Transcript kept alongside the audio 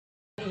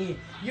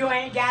You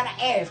ain't got an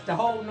ass to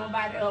hold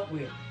nobody up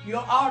with. You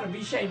ought to be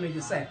ashamed of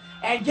yourself.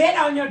 And get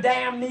on your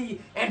damn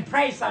knee and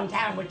pray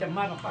sometime with the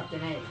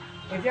motherfucking ass.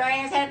 If your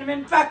ass hadn't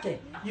been fucking,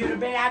 you'd have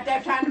been out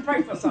there trying to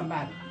pray for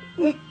somebody.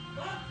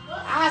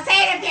 I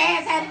said if your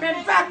ass hadn't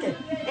been fucking.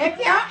 If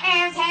your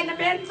ass hadn't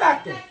been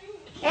fucking.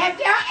 If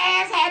your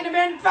ass hadn't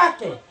been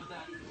fucking.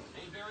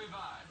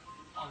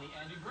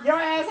 Your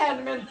ass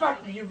hadn't been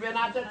fucking. You've been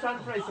out there trying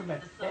to pray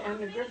somebody. And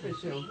the Griffith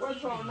show.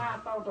 What's wrong now? I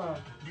thought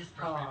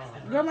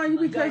Grandma, you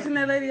be cursing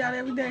that lady out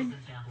every day.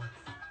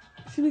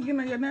 She be getting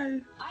on your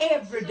nerves.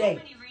 Every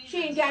day.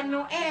 She ain't got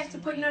no ass to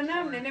put no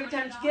number, and every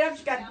time she get up,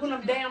 she got to put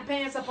them damn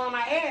pants up on her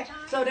ass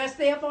so they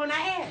stay up on her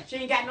ass. She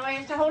ain't got no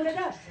ass to hold it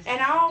up.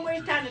 And I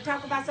always trying to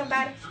talk about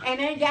somebody and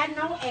they ain't got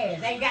no ass.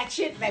 They ain't got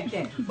shit back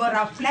there, but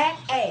a flat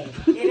ass.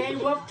 It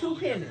ain't worth 2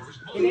 pennies.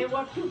 It ain't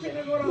worth 2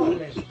 pennies with a hole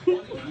in it.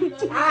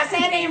 I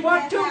said it ain't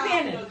worth 2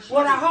 pennies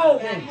with a hole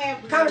in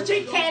it. Because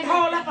she can't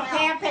hold up a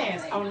pair of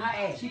pants on her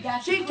ass. She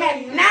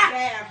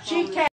cannot. She can't.